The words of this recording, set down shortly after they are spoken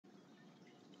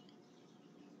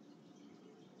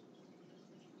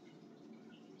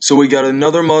So we got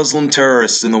another Muslim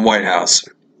terrorist in the White House.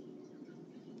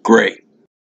 Great.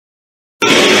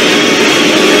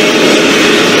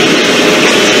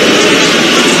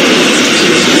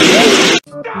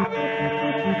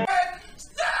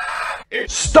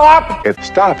 Stop it!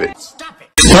 Stop it! Stop it!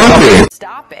 Stop it!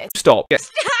 Stop it! Stop it!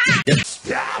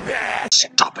 Stop it!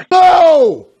 Stop it!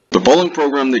 No! The following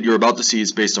program that you're about to see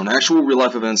is based on actual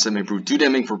real-life events that may prove too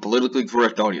damning for politically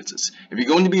correct audiences. If you're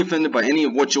going to be offended by any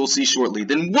of what you'll see shortly,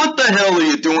 then what the hell are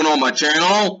you doing on my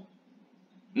channel?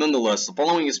 Nonetheless, the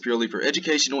following is purely for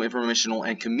educational, informational,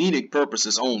 and comedic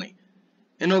purposes only.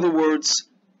 In other words,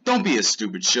 don't be a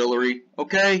stupid shillery,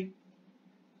 okay?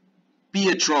 Be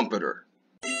a trumpeter.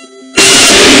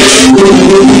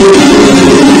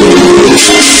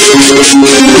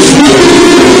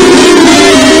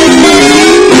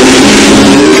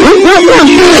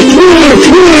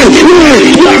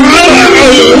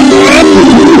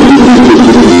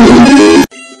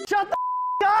 Shut the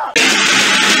up!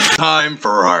 Time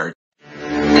for art.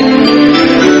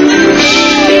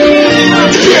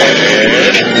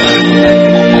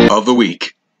 Of the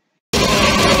week.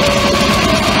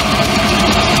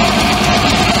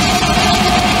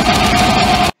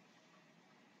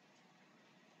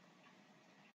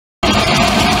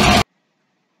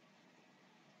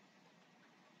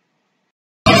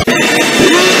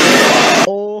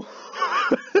 Oh.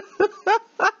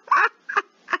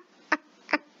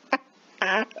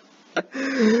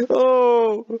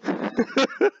 Oh.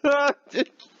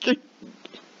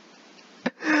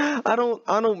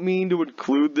 I don't mean to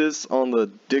include this on the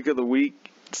Dick of the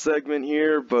Week segment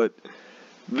here, but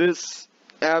this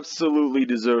absolutely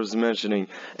deserves mentioning.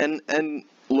 And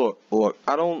look,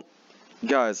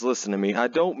 guys, listen to me. I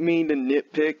don't mean to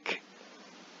nitpick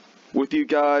with you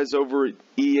guys over at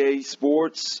EA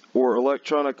Sports or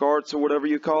Electronic Arts or whatever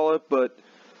you call it, but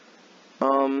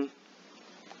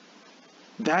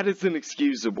that is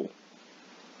inexcusable.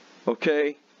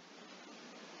 Okay?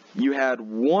 You had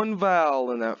one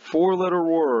vowel in that four-letter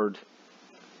word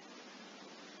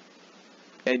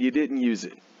and you didn't use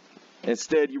it.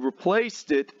 Instead, you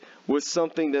replaced it with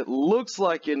something that looks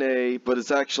like an A but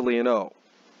is actually an O.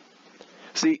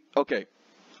 See, okay,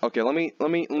 let me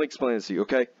explain this to you,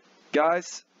 okay?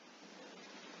 Guys,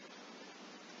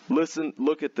 listen,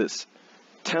 look at this.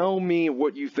 Tell me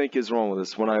what you think is wrong with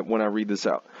this when I read this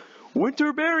out.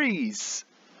 Winter berries.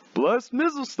 Bless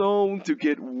Mistlestone to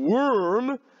get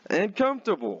warm and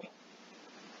comfortable.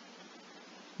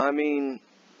 I mean,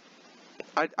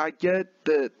 I get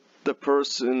that the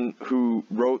person who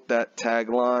wrote that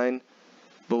tagline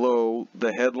below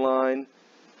the headline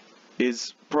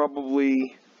is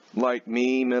probably, like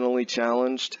me, mentally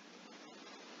challenged.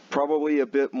 Probably a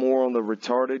bit more on the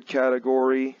retarded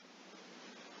category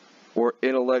or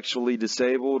intellectually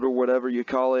disabled or whatever you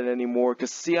call it anymore.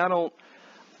 Because see, I don't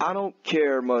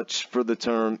care much for the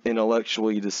term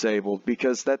intellectually disabled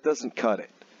because that doesn't cut it.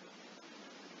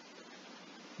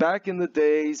 Back in the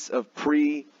days of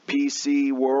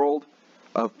pre-PC world,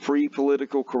 of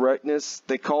pre-political correctness,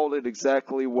 they called it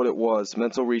exactly what it was,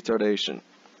 mental retardation.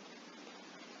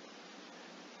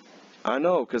 I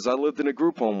know, because I lived in a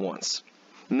group home once.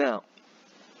 Now,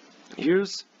 I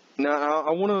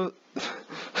want to,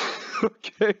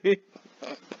 okay,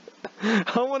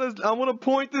 I want to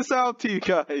point this out to you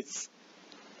guys.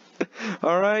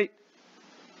 All right,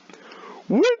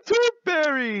 winter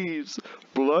berries,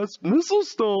 bless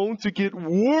Mistlestone to get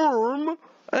warm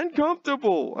and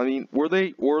comfortable. I mean, were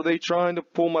they trying to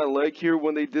pull my leg here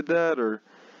when they did that,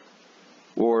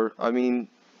 or I mean.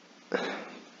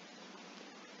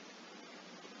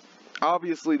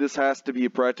 Obviously, this has to be a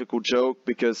practical joke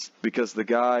because the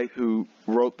guy who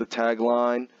wrote the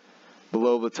tagline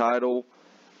below the title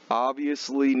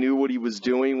obviously knew what he was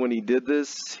doing when he did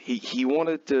this. He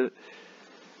wanted to,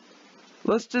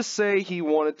 let's just say he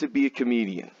wanted to be a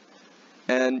comedian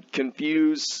and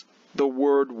confuse the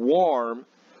word warm,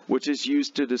 which is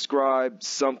used to describe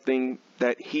something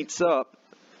that heats up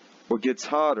or gets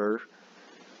hotter,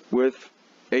 with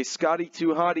a Scotty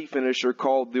 2 Hottie finisher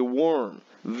called the worm.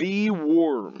 The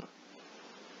worm.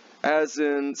 As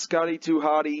in Scotty 2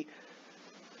 Hottie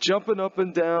jumping up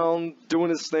and down, doing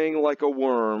his thing like a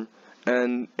worm,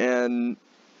 and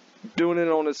doing it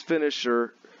on his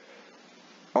finisher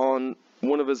on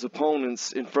one of his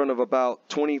opponents in front of about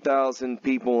 20,000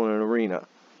 people in an arena.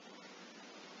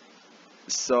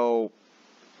 So,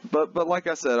 but like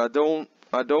I said, I don't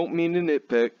mean to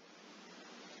nitpick.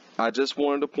 I just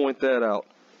wanted to point that out.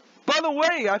 By the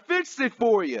way, I fixed it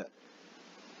for you.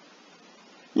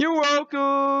 You're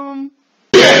welcome.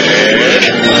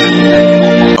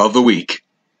 Of the week.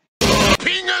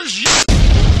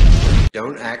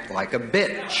 Don't act like a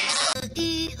bitch.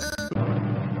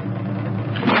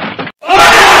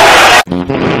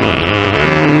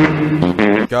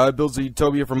 Guy builds a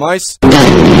utopia from ice.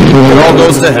 It all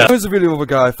goes to hell. Here's a video of a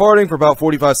guy farting for about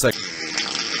 45 seconds.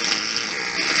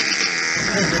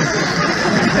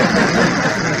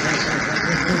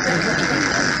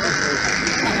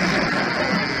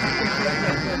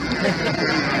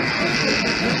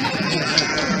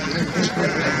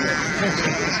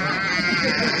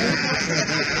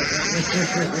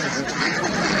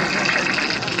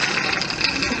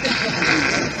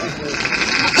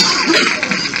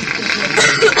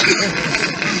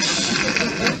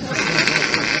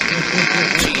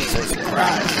 Jesus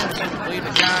Christ, I can't believe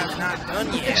the guy's not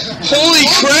done yet. Holy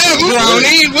crap,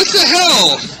 Brownie! What the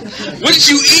hell? What did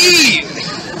you eat?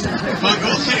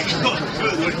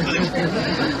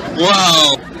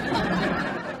 Wow.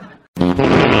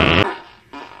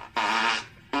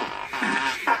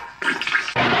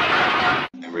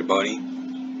 Everybody,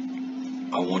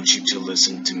 I want you to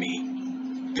listen to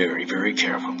me very, very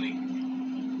carefully.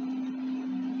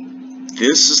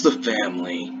 This is the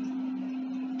family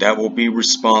that will be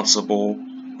responsible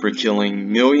for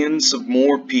killing millions of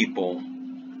more people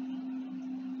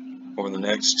over the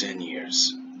next 10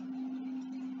 years.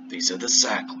 These are the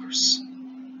Sacklers.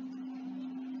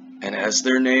 And as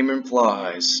their name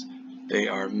implies, they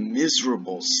are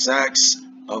miserable sacks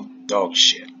of dog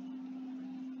shit.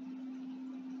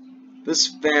 This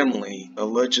family,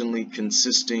 allegedly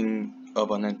consisting of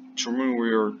an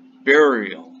entrepreneur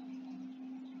burial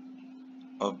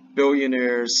of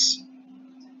billionaires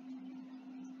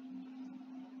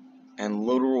and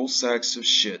literal sacks of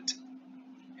shit,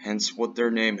 hence what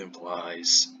their name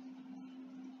implies,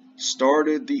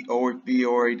 started the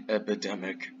opioid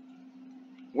epidemic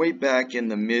way back in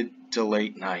the mid to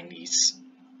late 90s.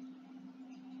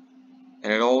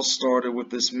 And it all started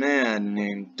with this man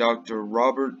named Dr.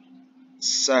 Robert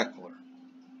Sackler.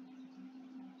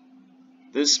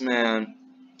 This man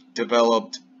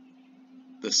developed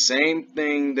the same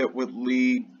thing that would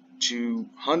lead to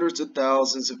hundreds of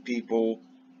thousands of people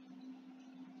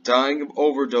dying of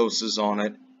overdoses on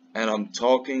it, and I'm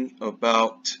talking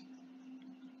about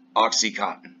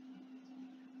Oxycontin.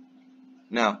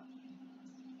 Now,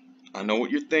 I know what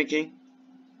you're thinking.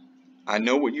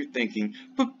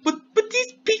 But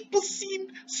these people seem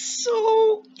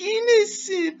so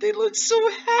innocent. They look so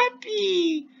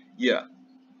happy. Yeah,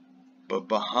 but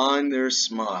behind their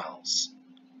smiles,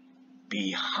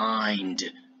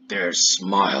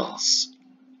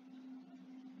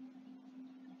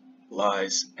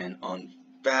 lies an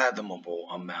unfathomable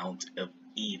amount of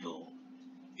evil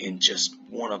in just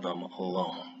one of them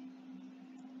alone.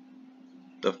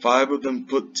 The 5 of them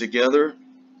put together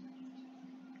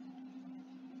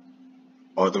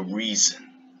are the reason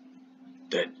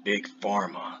that Big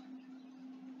Pharma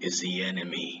is the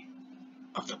enemy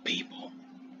of the people.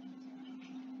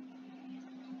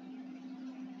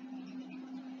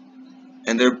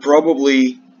 And they're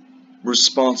probably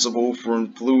responsible for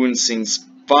influencing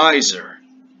Pfizer.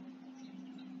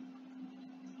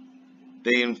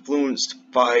 They influenced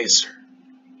Pfizer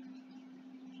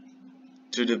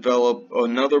to develop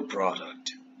another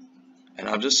product, and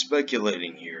I'm just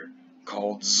speculating here,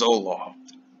 called Zoloft.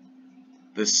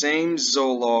 The same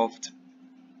Zoloft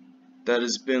that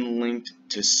has been linked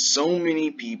to so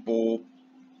many people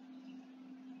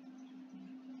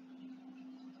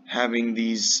having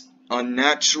these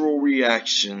unnatural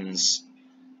reactions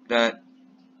that,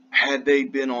 had they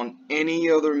been on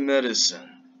any other medicine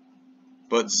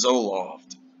but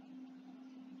Zoloft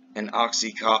and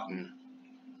Oxycontin,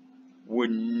 would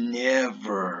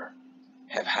never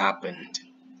have happened,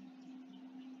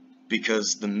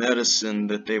 because the medicine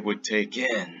that they would take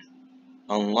in,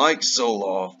 unlike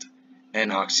Zoloft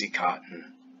and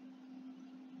Oxycontin,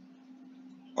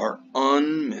 are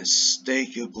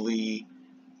unmistakably,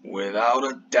 without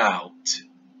a doubt,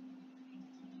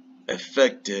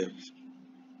 effective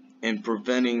in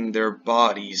preventing their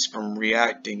bodies from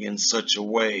reacting in such a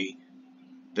way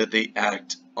that they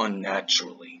act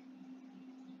unnaturally.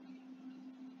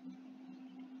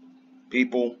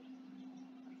 People,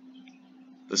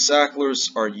 the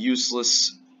Sacklers are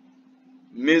useless,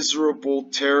 miserable,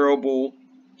 terrible,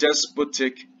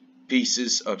 despotic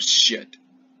pieces of shit.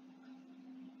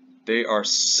 They are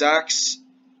sacks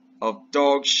of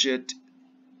dog shit,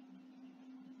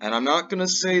 and I'm not going to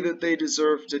say that they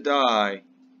deserve to die,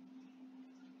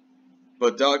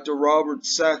 but Dr. Robert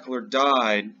Sackler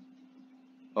died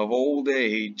of old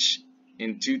age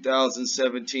in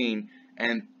 2017,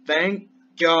 and thank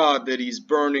God that he's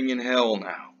burning in hell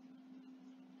now.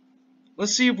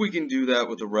 Let's see if we can do that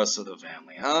with the rest of the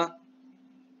family, huh?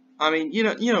 I mean,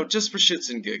 just for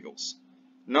shits and giggles.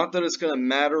 Not that it's gonna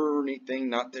matter or anything,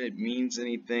 not that it means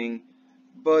anything,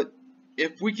 but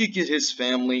if we could get his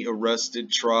family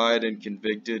arrested, tried, and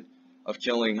convicted of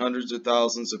killing hundreds of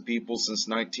thousands of people since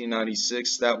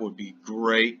 1996, that would be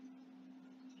great.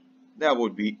 That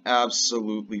would be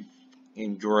absolutely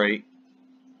fucking great.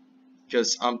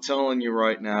 Because I'm telling you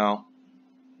right now,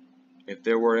 if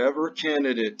there were ever a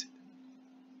candidate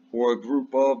or a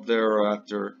group of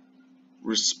thereafter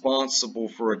responsible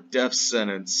for a death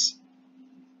sentence,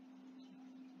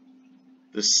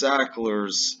 the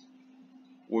Sacklers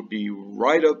would be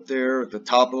right up there at the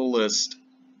top of the list,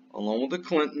 along with the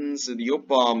Clintons and the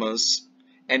Obamas,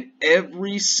 and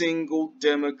every single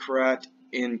Democrat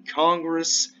in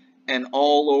Congress and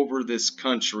all over this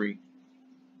country.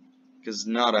 Because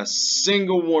not a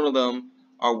single one of them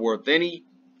are worth any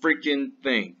freaking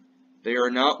thing. They are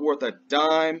not worth a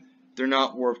dime. They're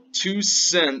not worth 2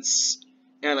 cents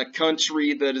in a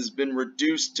country that has been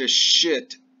reduced to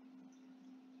shit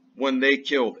when they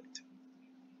killed it.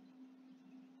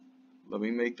 Let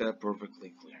me make that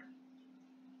perfectly clear.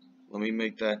 Let me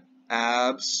make that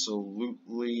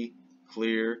absolutely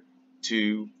clear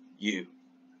to you.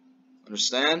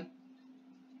 Understand?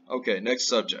 Okay, next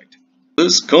subject.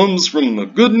 This comes from the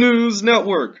Good News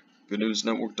Network.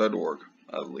 goodnewsnetwork.org,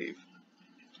 I believe.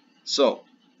 So,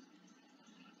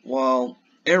 while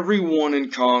everyone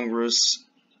in Congress,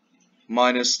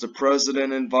 minus the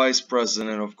president and vice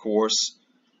president, of course,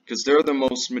 because they're the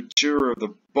most mature of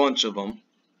the bunch of them,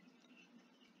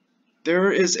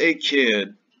 there is a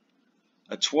kid,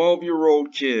 a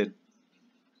 12-year-old kid,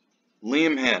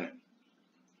 Liam Hannon,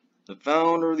 the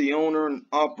founder, the owner, and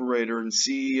operator, and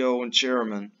CEO and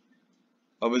chairman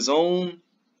of his own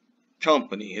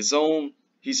company, he's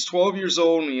 12 years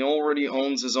old and he already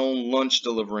owns his own lunch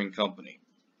delivering company.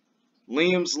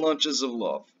 Liam's Lunches of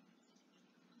Love.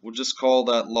 We'll just call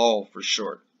that LOL for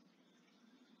short.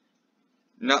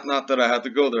 Not that I have to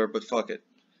go there, but fuck it.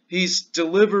 He's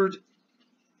delivered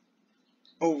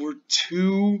over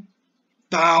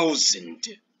 2,000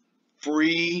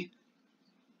 free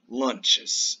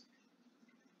lunches.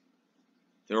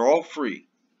 They're all free.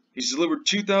 He's delivered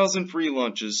 2,000 free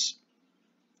lunches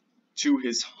to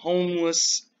his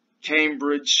homeless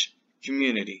Cambridge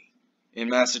community in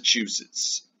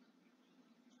Massachusetts.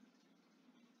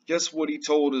 Guess what he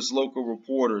told his local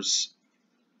reporters?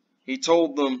 He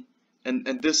told them,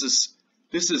 and this is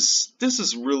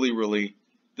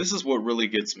what really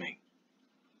gets me.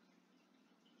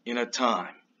 In a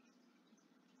time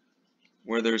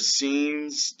where there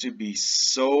seems to be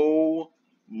so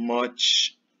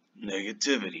much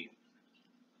negativity,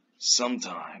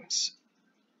 sometimes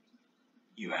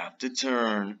you have to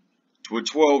turn to a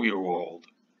 12-year-old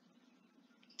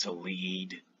to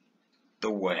lead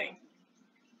the way.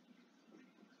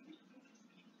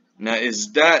 Now,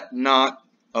 is that not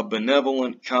a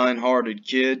benevolent, kind-hearted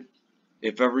kid,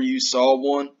 if ever you saw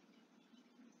one?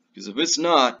 Because if it's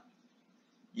not,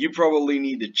 you probably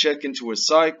need to check into a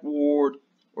psych ward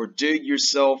or dig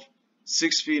yourself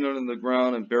 6 feet under the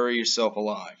ground and bury yourself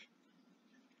alive.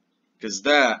 Because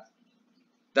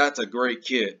that's a great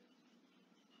kid.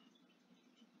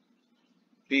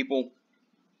 People,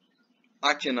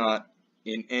 I cannot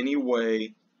in any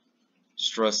way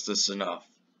stress this enough.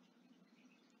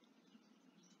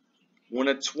 When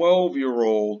a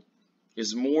 12-year-old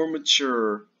is more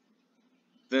mature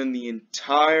than the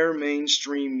entire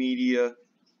mainstream media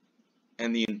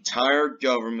and the entire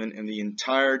government and the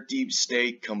entire deep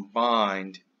state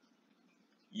combined,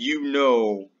 you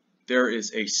know there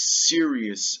is a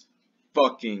serious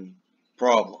fucking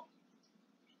problem.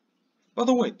 By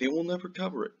the way, they will never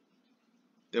cover it.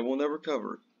 They will never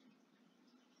cover it.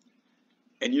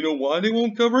 And you know why they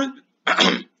won't cover it?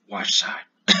 Watch side.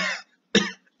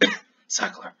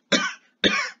 Sackler.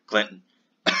 Clinton.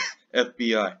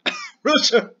 FBI.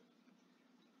 Russia.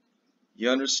 You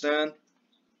understand?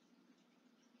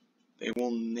 They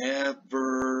will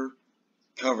never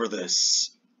cover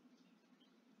this.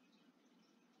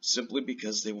 Simply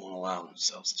because they won't allow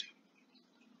themselves to.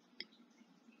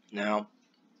 Now,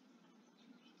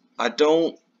 I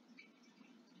don't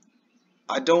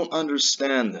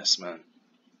understand this, man.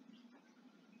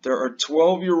 There are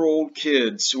 12-year-old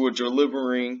kids who are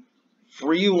delivering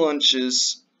free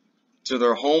lunches to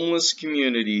their homeless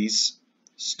communities,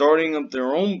 starting up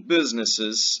their own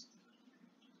businesses,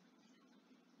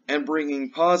 and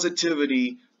bringing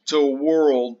positivity to a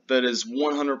world that is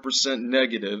 100%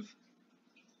 negative.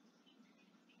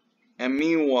 And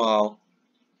meanwhile,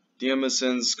 the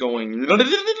MSN's going, the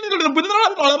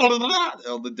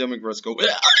Democrats go,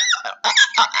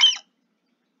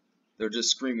 They're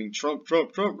just screaming, Trump,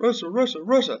 Trump, Trump, Russia, Russia,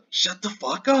 Russia. Shut the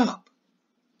fuck up.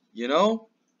 You know?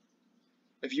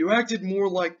 If you acted more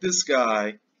like this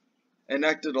guy and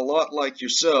acted a lot like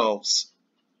yourselves,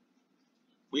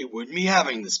 we wouldn't be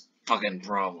having this fucking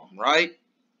problem, right?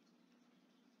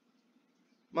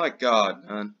 My God,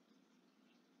 man.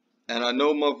 And I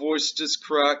know my voice just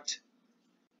cracked.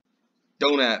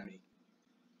 Don't at me.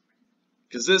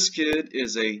 Because this kid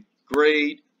is a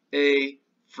grade A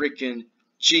freaking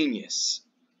genius.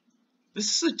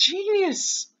 This is a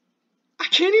genius. I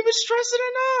can't even stress it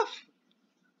enough.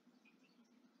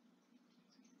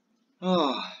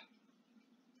 Ah.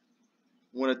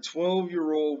 When a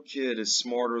 12-year-old kid is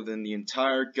smarter than the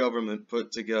entire government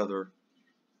put together,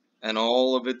 and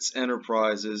all of its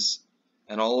enterprises,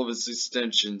 and all of its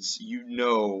extensions, you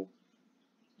know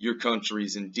your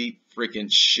country's in deep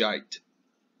freaking shite.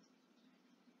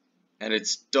 And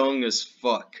it's dung as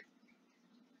fuck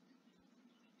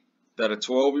that a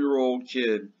 12-year-old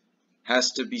kid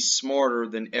has to be smarter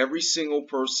than every single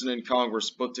person in Congress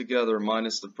put together,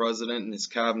 minus the president and his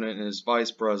cabinet and his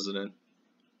vice president.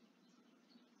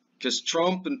 Because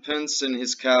Trump and Pence and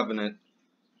his cabinet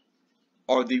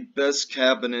are the best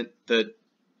cabinet that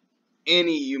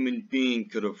any human being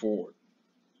could afford.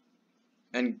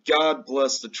 And God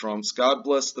bless the Trumps, God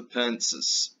bless the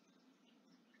Pences.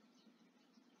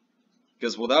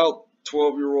 Because without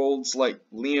 12-year-olds like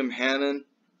Liam Hannon,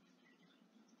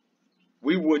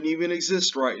 we wouldn't even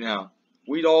exist right now.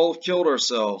 We'd all have killed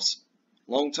ourselves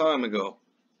a long time ago.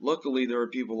 Luckily, there are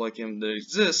people like him that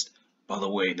exist. By the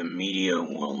way, the media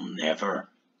will never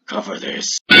cover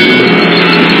this.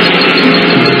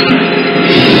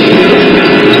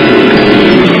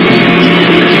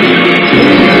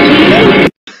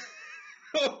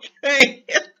 Okay.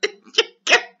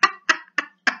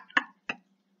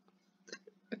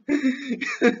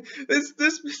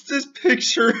 this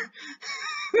picture,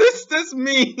 this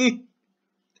meme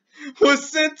was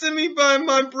sent to me by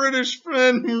my British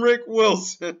friend Rick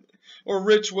Wilson, or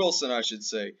Rich Wilson, I should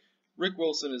say. Rick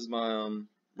Wilson is my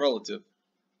relative,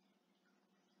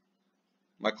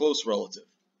 my close relative.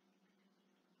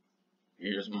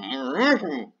 Here's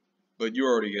my, but you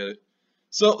already get it.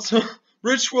 So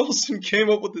Rich Wilson came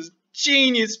up with this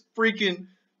genius freaking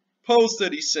post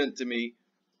that he sent to me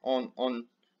on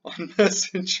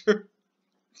Messenger.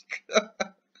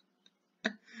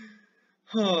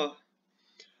 A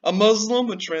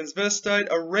Muslim, a transvestite,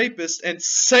 a rapist, and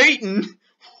Satan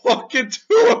walk into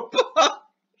a bar.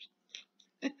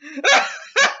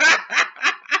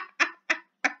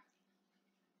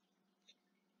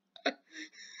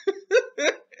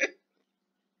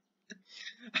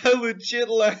 I legit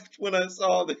laughed when I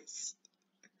saw this.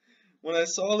 When I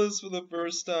saw this for the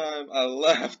first time, I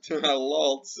laughed and I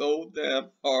lolled so damn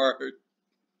hard.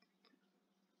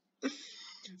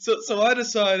 So I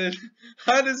decided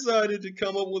to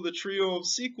come up with a trio of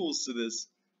sequels to this.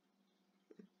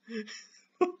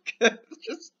 Okay,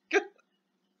 just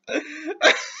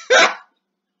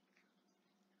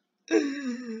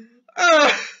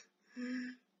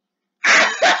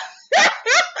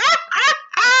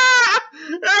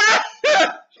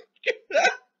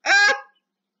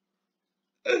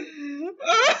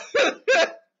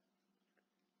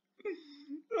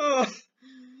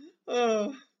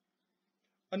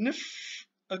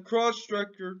a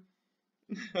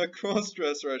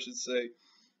cross-dresser, I should say,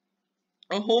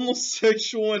 a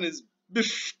homosexual and his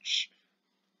bitch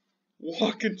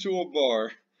walk into a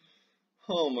bar.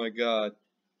 Oh my God.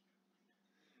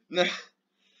 Now,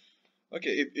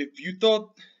 okay, if you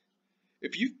thought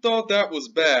that was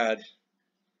bad,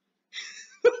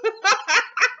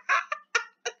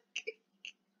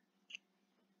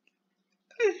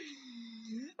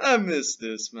 I missed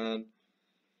this, man.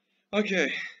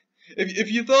 Okay,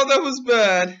 if you thought that was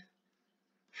bad,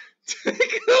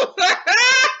 take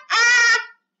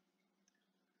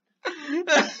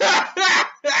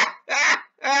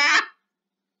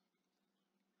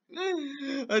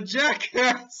a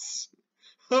jackass,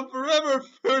 a forever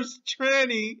first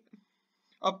tranny,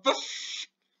 a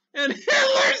and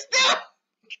Hitler's dog.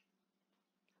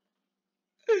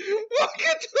 Walk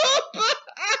into a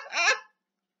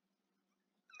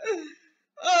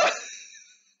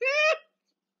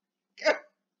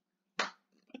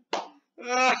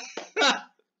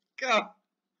God.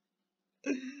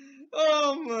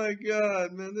 Oh my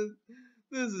God, man,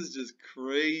 this is just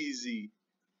crazy.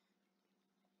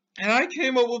 And I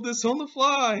came up with this on the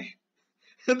fly.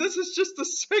 And this is just the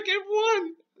second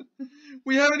one.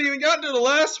 We haven't even gotten to the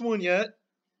last one yet.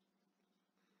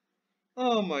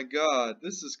 Oh my God,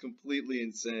 this is completely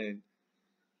insane.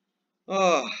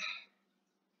 I'm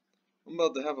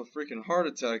about to have a freaking heart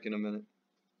attack in a minute.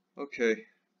 Okay.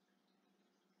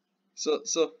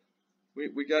 So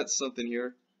we got something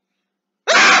here.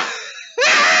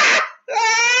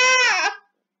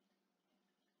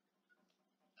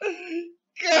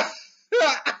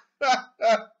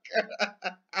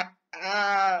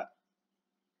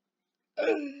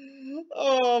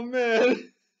 Oh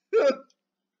man.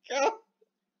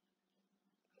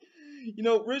 You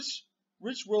know, Rich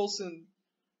Wilson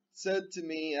said to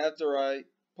me after I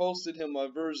posted him my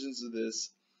versions of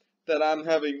this that I'm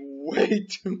having way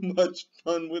too much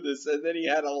fun with this, and then he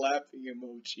had a laughing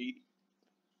emoji.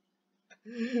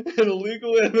 An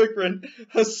illegal immigrant,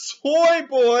 a soy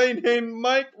boy named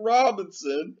Mike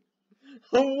Robinson,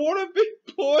 a wannabe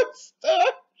porn star,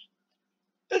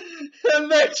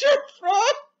 and that's your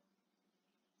fraud.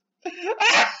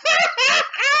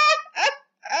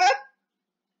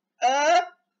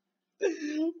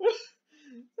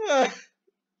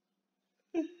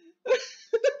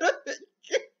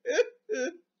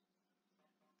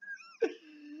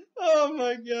 Oh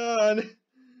my god.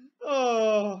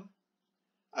 Oh,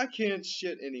 I can't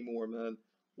shit anymore, man.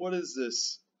 What is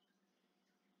this?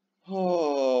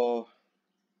 Oh,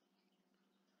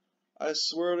 I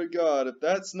swear to God, if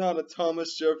that's not a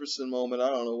Thomas Jefferson moment, I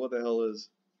don't know what the hell is.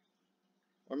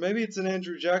 Or maybe it's an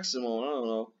Andrew Jackson moment, I don't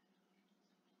know.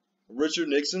 A Richard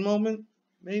Nixon moment?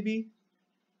 Maybe?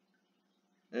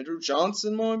 Andrew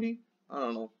Johnson, maybe? I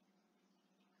don't know.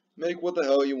 Make what the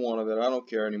hell you want of it. I don't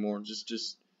care anymore.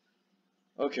 Just.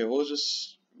 Okay, we'll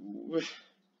just.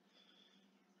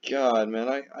 God,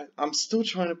 man, I'm still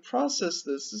trying to process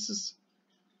this. This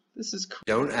is.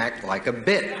 Don't act like a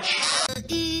bitch.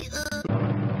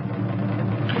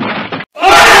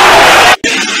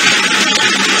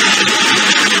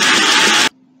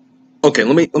 Okay,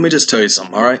 let me just tell you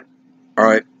something. All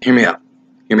right, hear me out.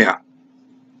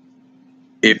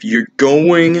 If you're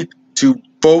going to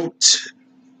vote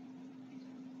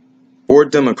for a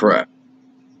Democrat,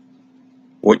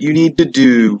 what you need to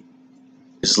do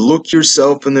is look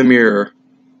yourself in the mirror,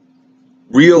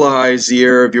 realize the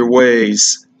error of your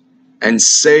ways, and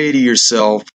say to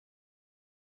yourself,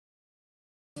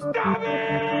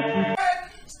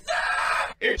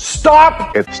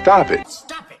 Stop it. Stop it. Stop it.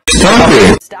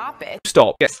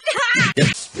 Stop it.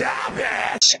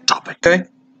 stop it, okay?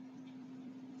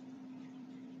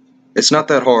 It's not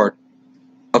that hard.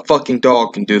 A fucking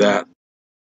dog can do that.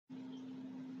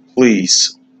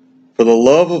 Please, for the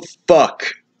love of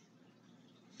fuck,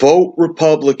 vote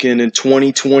Republican in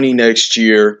 2020 next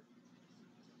year,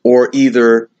 or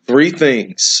either three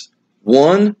things.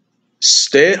 One,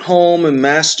 stay at home and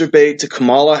masturbate to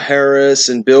Kamala Harris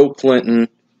and Bill Clinton.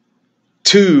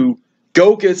 Two,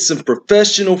 go get some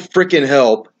professional freaking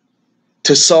help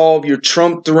to solve your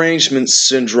Trump derangement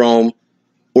syndrome.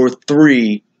 Or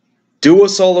three, do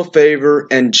us all a favor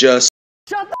and just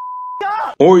shut the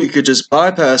up. Or you could just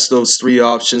bypass those three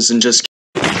options and just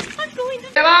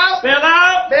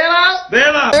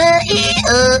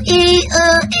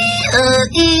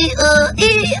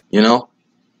you know?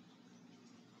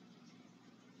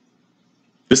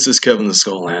 This is Kevin the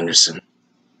Skull Anderson.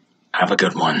 Have a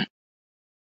good one.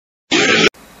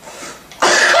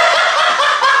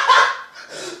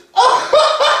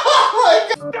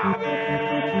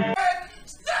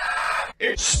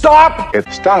 Stop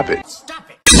it. Stop it.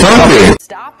 Stop it.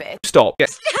 Stop it. Stop it.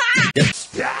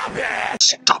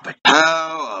 Stop it.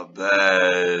 How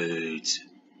about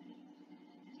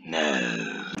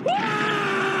no?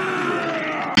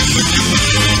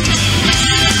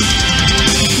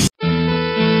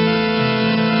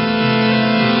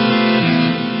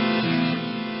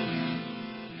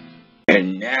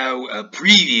 And now a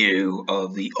preview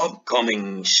of the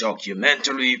upcoming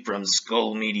shockumentary from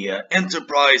Skull Media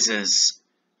Enterprises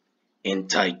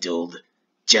entitled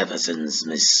Jefferson's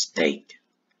Mistake.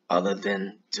 Other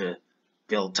than to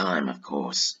fill time, of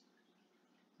course,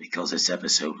 because this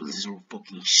episode was so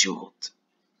fucking short.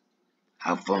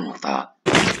 Have fun with that.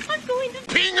 I'm going to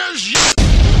fingers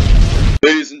you.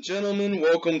 Ladies and gentlemen,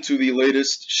 welcome to the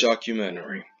latest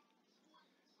shockumentary.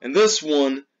 And this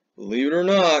one, believe it or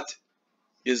not,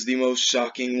 is the most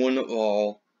shocking one of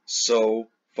all so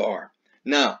far.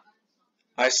 Now,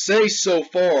 I say so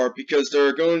far because there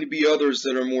are going to be others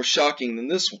that are more shocking than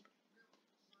this one.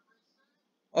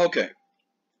 Okay,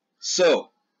 so,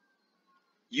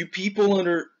 do you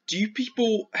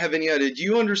people have any idea, do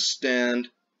you understand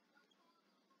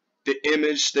the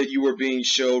image that you are being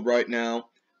showed right now?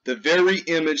 The very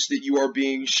image that you are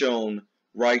being shown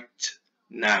right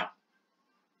now.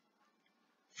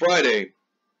 Friday,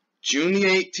 June the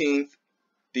 18th,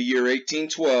 the year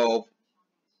 1812,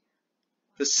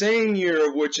 the same year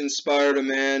of which inspired a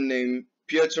man named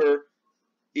Piotr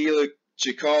Ilyich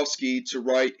Tchaikovsky to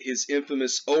write his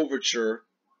infamous overture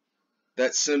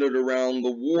that centered around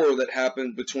the war that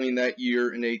happened between that year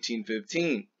and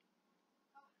 1815.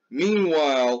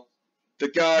 Meanwhile, the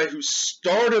guy who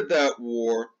started that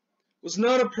war was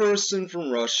not a person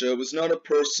from Russia, was not a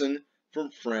person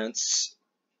from France.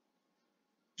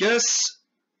 Guess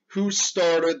who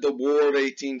started the War of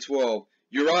 1812?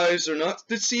 Your eyes are not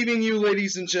deceiving you,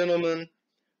 ladies and gentlemen.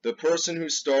 The person who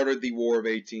started the War of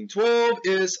 1812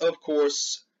 is, of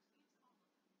course,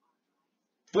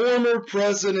 former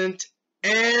President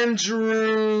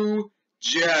Andrew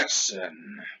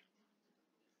Jackson.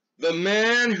 The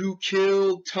man who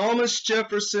killed Thomas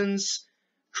Jefferson's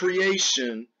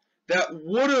creation that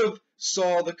would have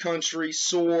saw the country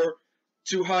soar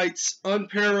to heights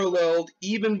unparalleled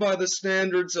even by the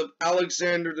standards of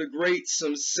Alexander the Great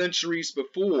some centuries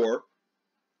before.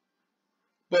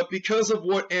 But because of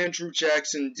what Andrew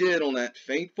Jackson did on that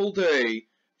fateful day,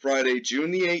 Friday,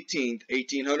 June the 18th,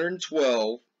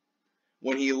 1812,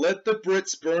 when he let the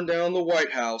Brits burn down the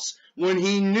White House, when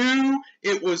he knew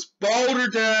it was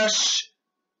balderdash,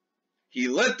 he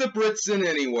let the Brits in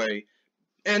anyway.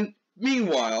 And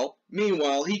meanwhile,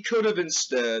 he could have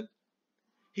instead,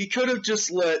 he could have just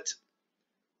let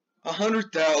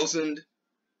 100,000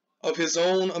 of his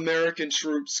own American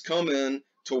troops come in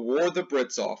to ward the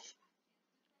Brits off.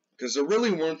 Because there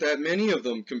really weren't that many of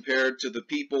them compared to the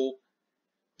people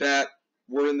that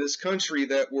were in this country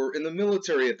that were in the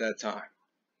military at that time.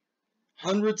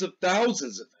 Hundreds of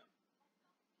thousands of them.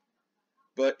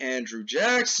 But Andrew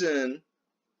Jackson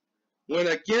went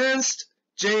against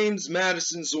James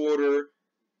Madison's order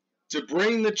to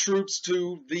bring the troops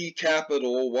to the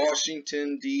capital,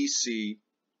 Washington, D.C.,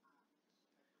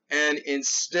 and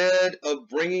instead of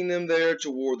bringing them there to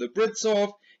ward the Brits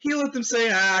off, he let them say,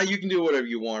 you can do whatever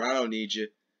you want, I don't need you.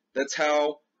 That's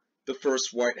how the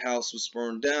first White House was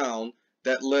burned down.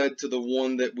 That led to the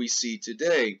one that we see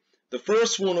today. The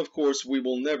first one, of course, we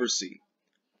will never see.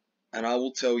 And I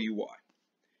will tell you why.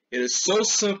 It is so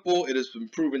simple. It has been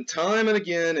proven time and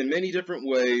again in many different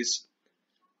ways.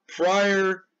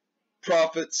 Prior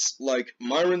prophets like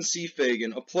Myron C.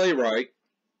 Fagan, a playwright,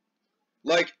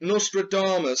 like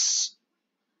Nostradamus,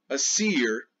 a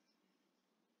seer,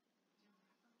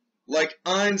 like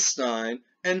Einstein,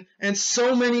 and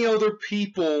so many other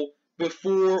people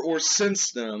before or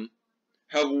since them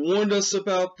have warned us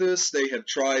about this. They have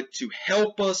tried to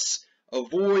help us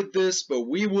avoid this, but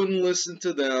we wouldn't listen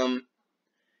to them.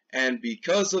 And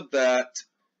because of that,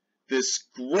 this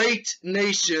great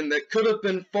nation that could have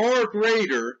been far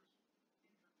greater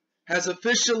has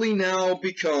officially now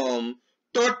become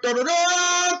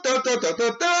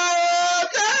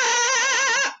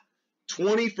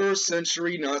 21st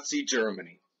century Nazi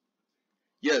Germany.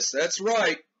 Yes, that's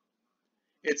right.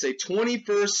 It's a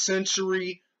 21st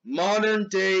century modern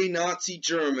day Nazi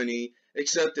Germany,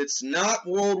 except it's not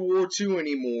World War II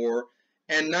anymore,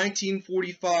 and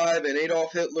 1945 and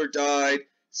Adolf Hitler died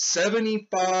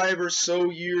 75 or so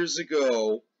years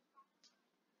ago.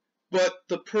 But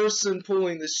the person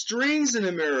pulling the strings in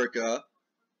America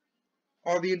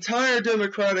are the entire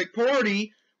Democratic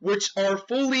Party, which are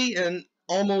fully and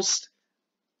almost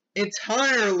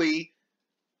entirely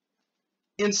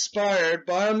inspired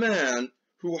by a man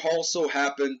who also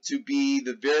happened to be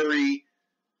the very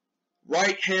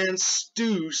right-hand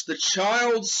stooge, the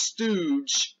child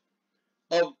stooge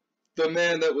of the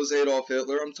man that was Adolf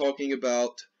Hitler. I'm talking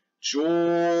about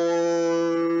George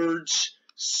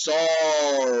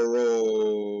Soros.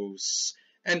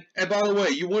 And by the way,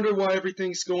 you wonder why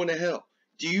everything's going to hell.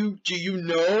 Do you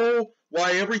know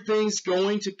why everything's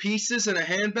going to pieces in a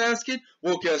handbasket?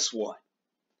 Well, guess what?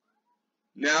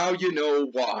 Now you know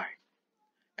why.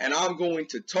 And I'm going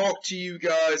to talk to you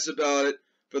guys about it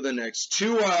for the next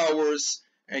 2 hours,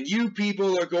 and you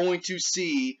people are going to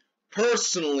see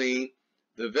personally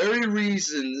the very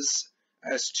reasons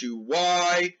as to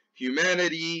why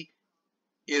humanity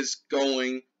is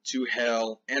going to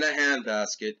hell in a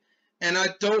handbasket. And I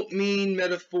don't mean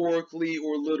metaphorically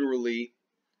or literally.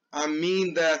 I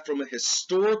mean that from a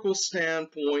historical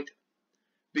standpoint,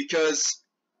 because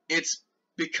it's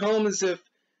become as if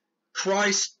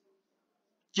Christ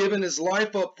given his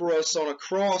life up for us on a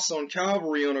cross, on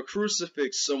Calvary, on a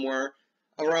crucifix somewhere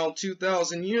around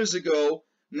 2,000 years ago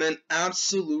meant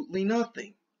absolutely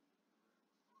nothing.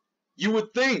 You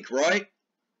would think, right?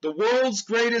 The world's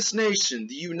greatest nation,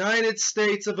 the United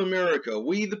States of America,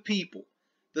 we the people,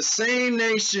 the same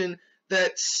nation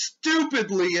that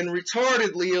stupidly and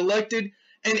retardedly elected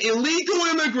an illegal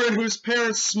immigrant whose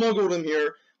parents smuggled him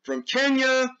here from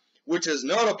Kenya, which is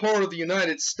not a part of the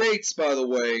United States, by the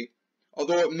way,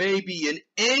 although it may be in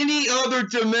any other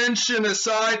dimension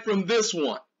aside from this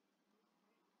one.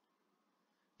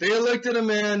 They elected a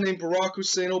man named Barack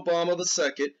Hussein Obama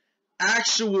II,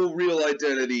 actual real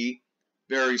identity,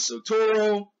 Barry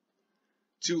Soetoro,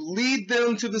 to lead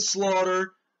them to the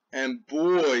slaughter, and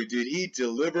boy, did he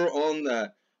deliver on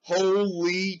that.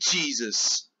 Holy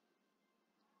Jesus.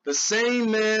 The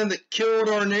same man that killed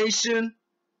our nation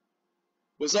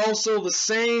was also the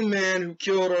same man who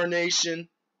killed our nation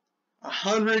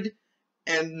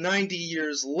 190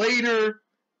 years later,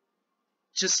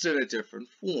 just in a different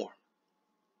form.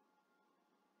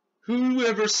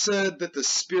 Whoever said that the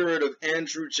spirit of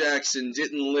Andrew Jackson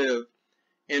didn't live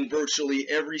in virtually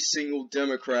every single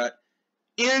Democrat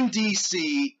in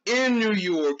D.C., in New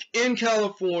York, in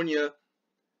California,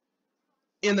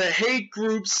 in the hate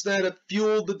groups that have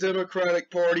fueled the Democratic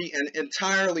Party and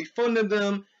entirely funded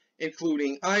them,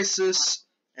 including ISIS,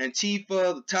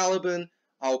 Antifa, the Taliban,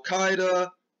 Al-Qaeda,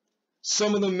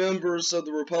 some of the members of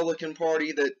the Republican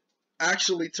Party that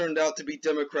actually turned out to be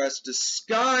Democrats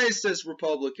disguised as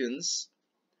Republicans,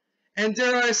 and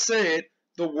dare I say it,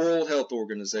 the World Health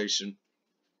Organization,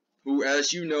 who,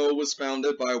 as you know, was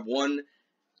founded by one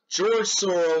George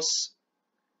Soros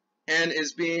and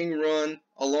is being run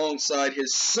alongside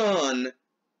his son,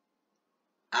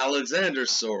 Alexander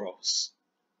Soros,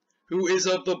 who is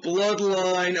of the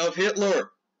bloodline of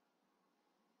Hitler.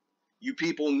 You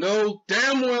people know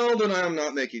damn well that I am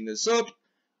not making this up,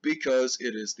 because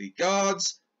it is the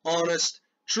God's honest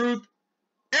truth,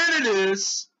 and it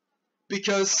is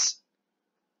because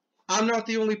I'm not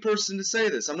the only person to say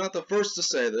this. I'm not the first to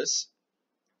say this.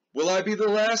 Will I be the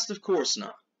last? Of course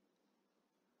not.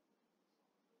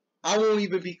 I won't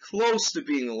even be close to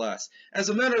being the last. As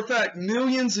a matter of fact,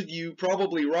 millions of you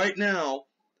probably right now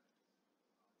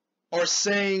are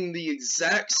saying the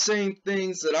exact same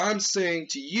things that I'm saying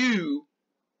to you,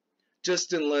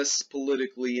 just in less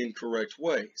politically incorrect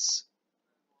ways.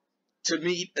 To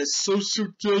meet a social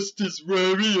justice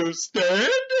warrior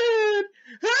standard.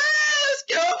 Let's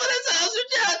go for the social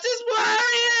justice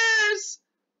warriors!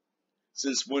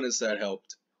 Since when has that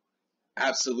helped?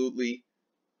 Absolutely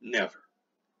never.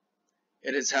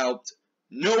 It has helped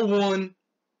no one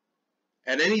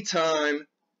at any time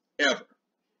ever.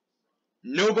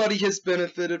 Nobody has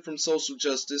benefited from social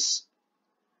justice.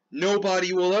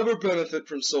 Nobody will ever benefit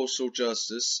from social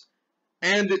justice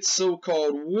and its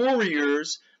so-called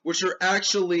warriors, which are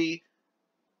actually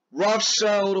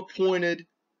Rothschild-appointed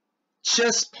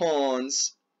chess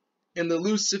pawns in the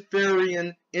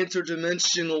Luciferian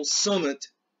interdimensional summit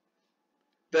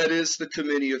that is the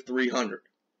Committee of 300.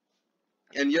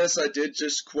 And yes, I did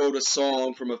just quote a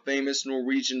song from a famous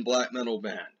Norwegian black metal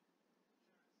band.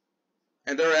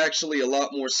 And they're actually a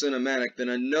lot more cinematic than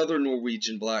another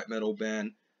Norwegian black metal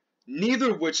band,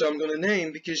 neither of which I'm going to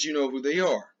name because you know who they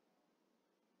are.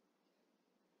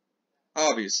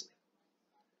 Obviously.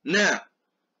 Now,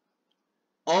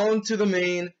 on to the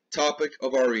main topic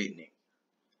of our evening.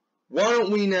 Why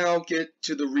don't we now get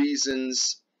to the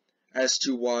reasons as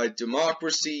to why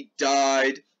democracy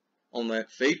died on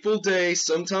that fateful day,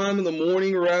 sometime in the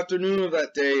morning or afternoon of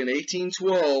that day in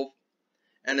 1812,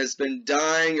 and has been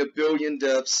dying a billion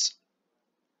deaths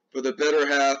for the better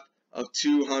half of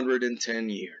 210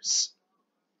 years.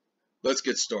 Let's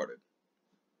get started.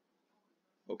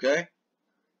 Okay?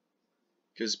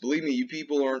 Because believe me, you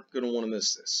people aren't going to want to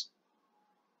miss this.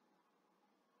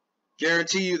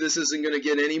 Guarantee you this isn't going to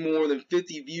get any more than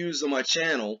 50 views on my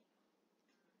channel,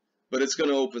 but it's going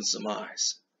to open some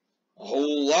eyes. A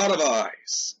whole lot of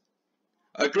eyes.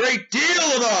 A great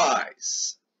deal of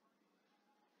eyes.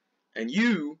 And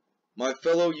you, my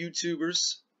fellow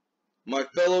YouTubers, my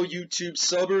fellow YouTube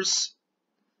subbers,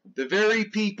 the very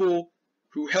people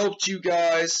who helped you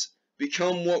guys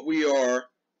become what we are,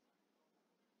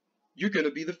 you're going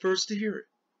to be the first to hear it.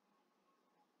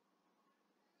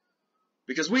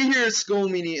 Because we here at Skull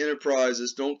Media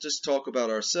Enterprises don't just talk about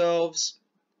ourselves,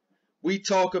 we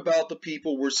talk about the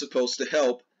people we're supposed to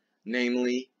help,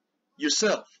 namely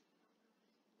yourself.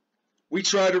 We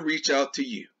try to reach out to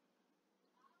you.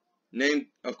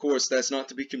 Of course, that's not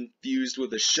to be confused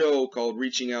with a show called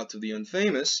Reaching Out to the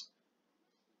Unfamous,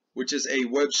 which is a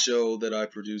web show that I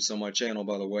produce on my channel,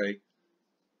 by the way.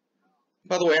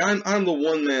 By the way, I'm the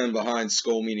one man behind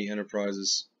Skull Media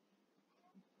Enterprises,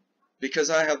 because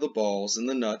I have the balls and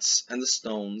the nuts and the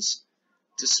stones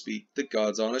to speak the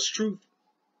God's honest truth.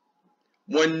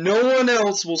 When no one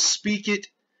else will speak it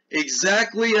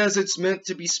exactly as it's meant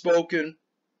to be spoken,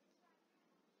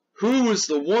 who is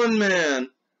the one man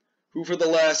who for the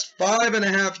last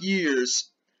 5.5 years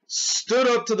stood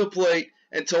up to the plate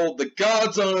and told the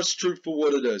God's honest truth for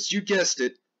what it is? You guessed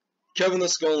it, Kevin the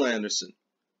Skull Anderson.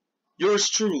 Yours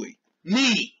truly,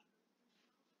 me.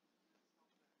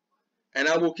 And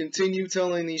I will continue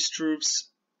telling these truths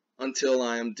until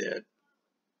I am dead.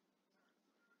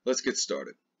 Let's get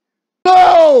started.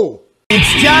 No!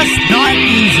 It's just not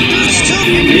easy.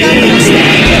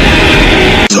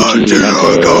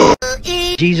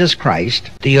 Jesus Christ,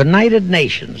 the United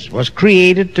Nations was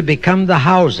created to become the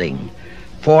housing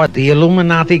for the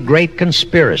Illuminati Great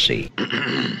Conspiracy.